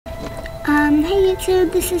Hey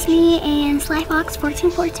YouTube, this is me and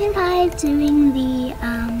SlyFox14425 doing the,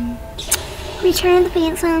 Return of the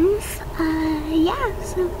Phantoms. Yeah,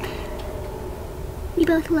 so we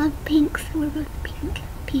both love pink, so we're both pink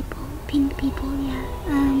people, yeah.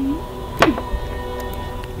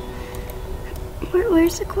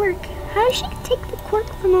 Where's the cork? How did she take the cork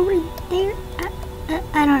from over there?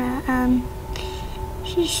 I don't know,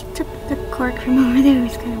 she just took the cork from over there. It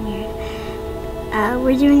was kind of weird.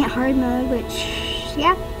 We're doing it hard mode, which,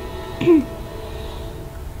 yeah.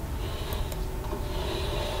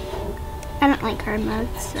 I don't like hard mode,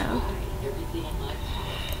 so.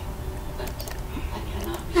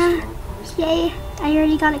 Yay, I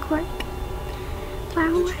already got a cork.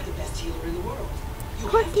 Wow.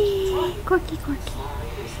 Corky.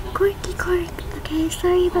 Okay,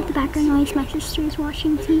 sorry about the background noise. My sister is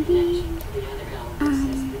watching TV.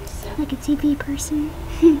 Like a TV person.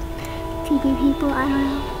 TV people, I don't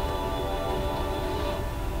know.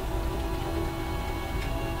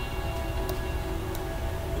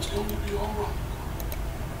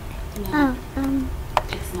 Oh,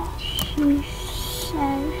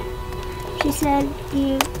 she said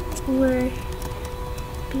you were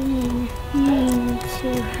being mean to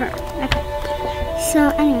her. Okay. So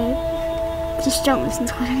anyway, just don't listen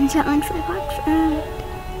to what I'm telling SlyFox.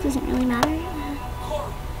 Doesn't really matter.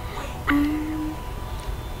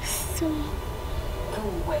 So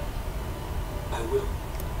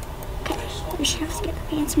okay, we should have to get the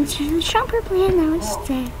Phantoms to the Chomper plan now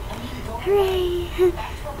instead. Hooray!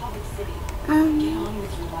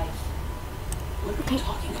 Okay, I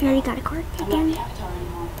already got a cork again.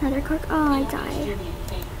 Another cork. Oh, I died.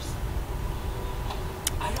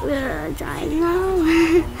 Died. No.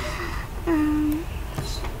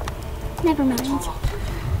 Never mind.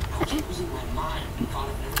 Okay.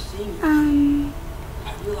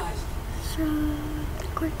 So the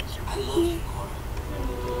cork is over here.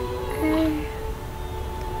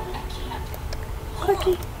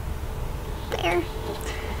 Corky. There.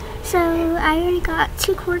 So I already got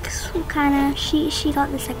 2 corks. Kinda. She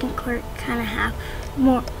got the second cork, kinda half,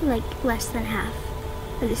 more like less than half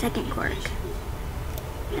of the second cork.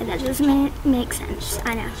 And that doesn't make sense.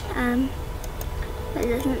 I know. But it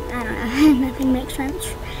doesn't. I don't know. Nothing makes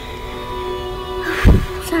sense.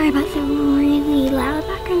 Sorry about the really loud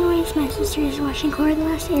background noise. My sister is watching Korra the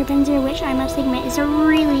Last Airbender, which I must admit is a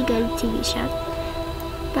really good TV show.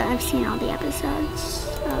 But I've seen all the episodes,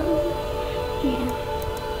 so yeah.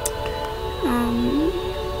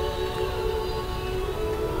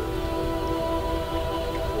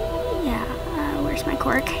 Where's my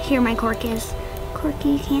cork? Here my cork is.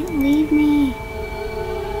 Corky, you can't leave me.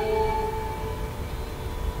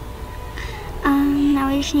 Now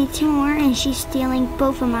I just need 2 more, and she's stealing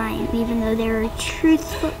both of mine, even though they were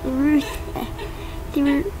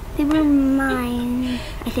they were mine,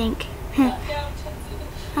 I think. We're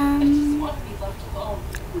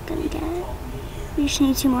gonna get it. We just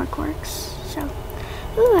need 2 more corks, so.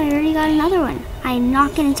 Ooh, I already got another one. I'm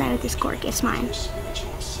not getting inside with this cork, it's mine.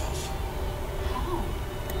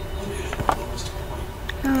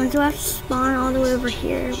 Do I have to spawn all the way over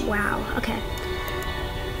here? Wow, okay.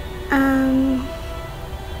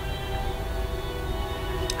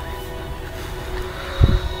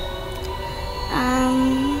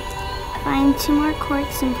 Find 2 more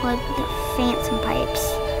corks and plug the Phantom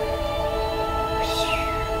pipes.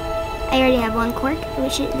 I already have 1 cork,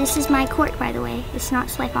 this is my cork, by the way. It's not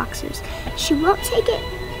SlyFox's. She won't take it.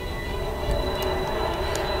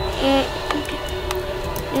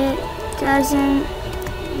 It doesn't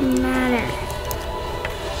matter.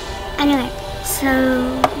 Anyway,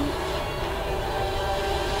 so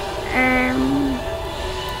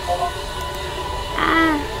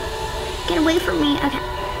get away from me. Okay.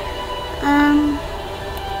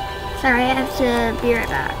 Sorry, I have to be right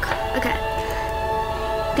back. Okay.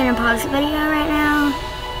 Gonna pause the video right now.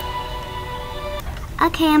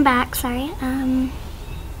 Okay, I'm back. Sorry.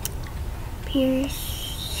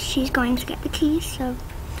 She's going to get the keys, so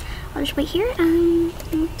I'll just wait here and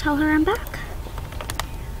tell her I'm back.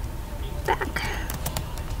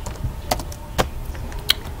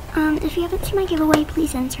 If you haven't seen my giveaway,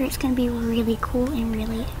 please enter. It's gonna be really cool and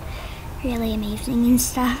really amazing and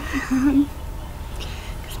stuff. I'm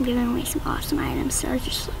giving away some awesome items, so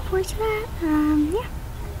just look forward to that. Yeah.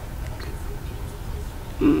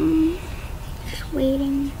 Just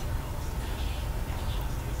waiting.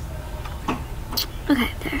 Okay,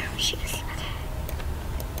 there she is. Okay.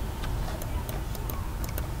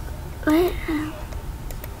 What?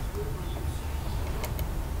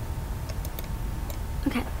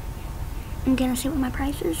 Okay. I'm gonna see what my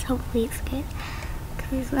price is. Hopefully it's good.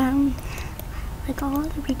 Because, like all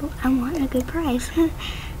other people, I want a good prize.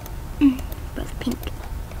 Both pink.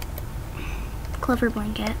 Clover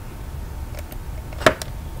blanket.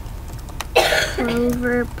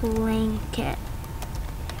 Clover blanket.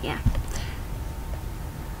 Yeah.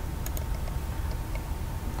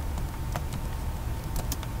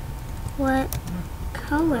 What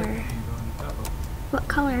color? What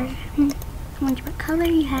color? I wonder what color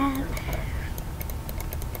you have.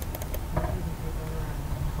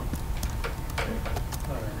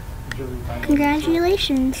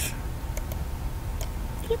 Congratulations.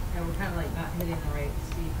 Yep. Yeah, we're kind of like not hitting the right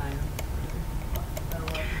speed time.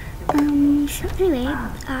 So anyway,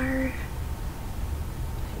 our...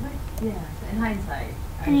 Yeah, in hindsight.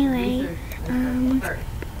 Anyway,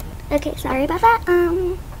 okay, sorry about that.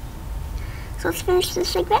 So let's finish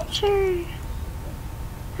this adventure.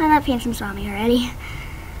 Oh, that phantom saw me already.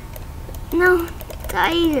 No,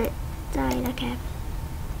 died, okay.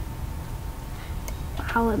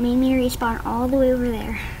 Wow, it made me respawn all the way over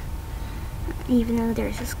there. Even though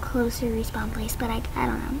there's this closer respawn place, but I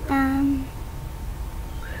don't know.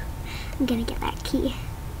 I'm gonna get that key.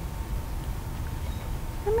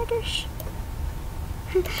 Oh my gosh.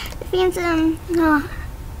 The phantom, no,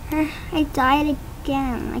 I died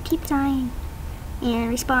again. I keep dying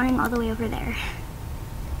and respawning all the way over there.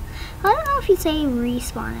 I don't know if you say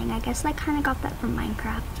respawning. I guess I kind of got that from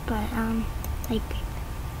Minecraft, but like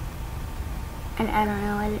I don't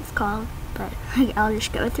know what it's called, but I'll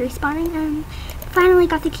just go with respawning. Finally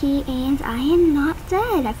got the key, and I am not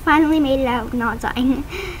dead. I finally made it out, not dying.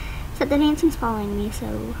 Except the phantom's following me,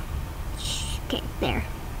 so okay, there.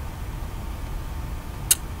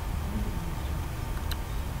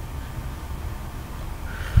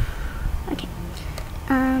 Okay.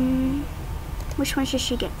 Which one should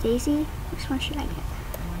she get? Daisy? Which one should I get?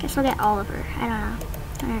 I guess I'll get Oliver. I don't know.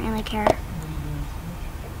 I don't really care.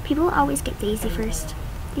 People always get Daisy first.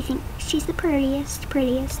 They think she's the prettiest,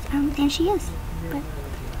 and she is. But,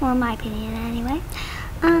 well, in my opinion, anyway.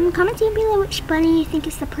 Comment down below which bunny you think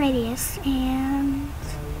is the prettiest, and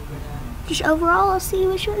just overall, I'll see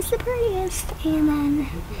which one's the prettiest. And then,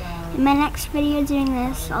 in my next video doing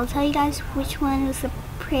this, I'll tell you guys which one was the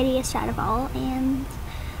prettiest out of all, and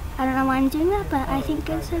I don't know why I'm doing that, but I think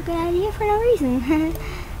it's a good idea for no reason.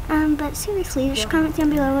 But seriously, just comment down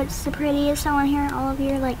below what's the prettiest. I want to hear all of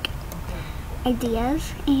your, like,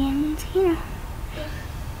 ideas, and, you know,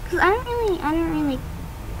 because I don't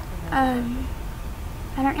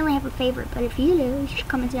really have a favorite, but if you do, just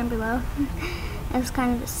comment down below. That's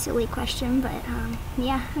kind of a silly question, but,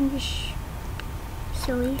 yeah, I'm just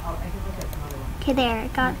silly. Okay, there,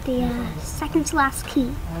 got the, second to last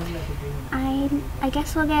key. I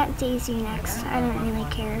guess we'll get Daisy next. I don't really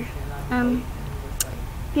care.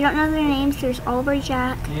 If you don't know their names, there's Oliver,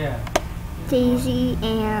 Jack, Daisy,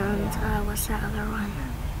 and, what's that other one?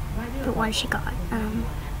 The one she got.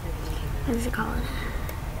 What is it called?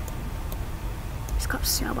 It's called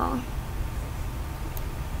Snowball.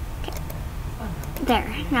 Okay.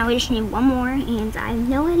 There. Now we just need one more, and I have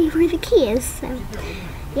no idea where the key is, so,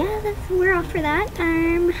 yeah, we're off for that.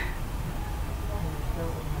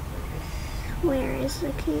 Where is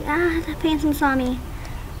the key? Ah, the phantom saw me.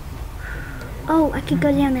 Oh, I could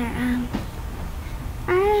go down there.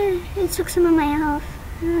 It took some of my health.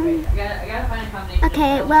 I gotta find a combination.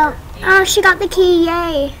 Okay, well, oh, she got the key,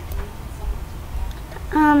 yay.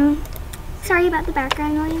 Sorry about the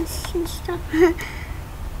background noise and stuff.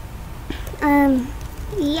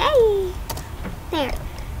 Yay. There.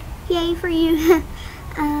 Yay for you.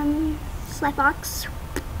 Slap box.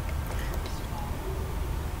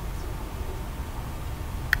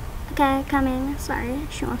 Okay, coming. Sorry,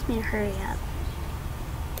 she wants me to hurry up.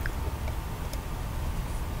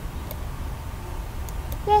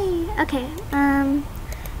 Yay! Okay,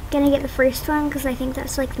 gonna get the first one because I think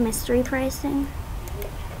that's like the mystery prize thing.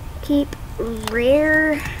 Keep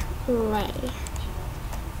rare lay.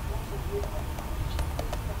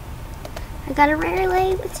 I got a rare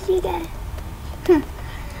lay. What did you get?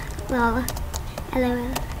 Lol.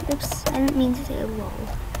 LOL. Oops, I didn't mean to say lol.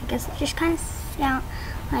 I guess it just kind of sounds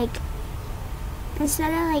like,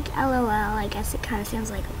 instead of like LOL, I guess it kind of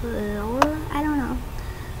sounds like lol. I don't know.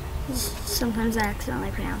 Sometimes I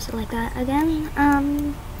accidentally pronounce it like that again.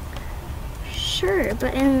 Sure,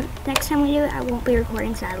 but next time we do it, I won't be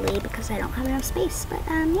recording, sadly, because I don't have enough space. But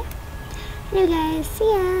yeah. Anyway, guys, see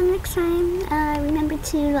ya next time. Remember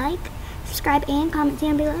to like, subscribe, and comment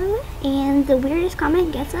down below. And the weirdest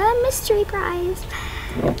comment gets a mystery prize.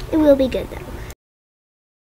 It will be good though.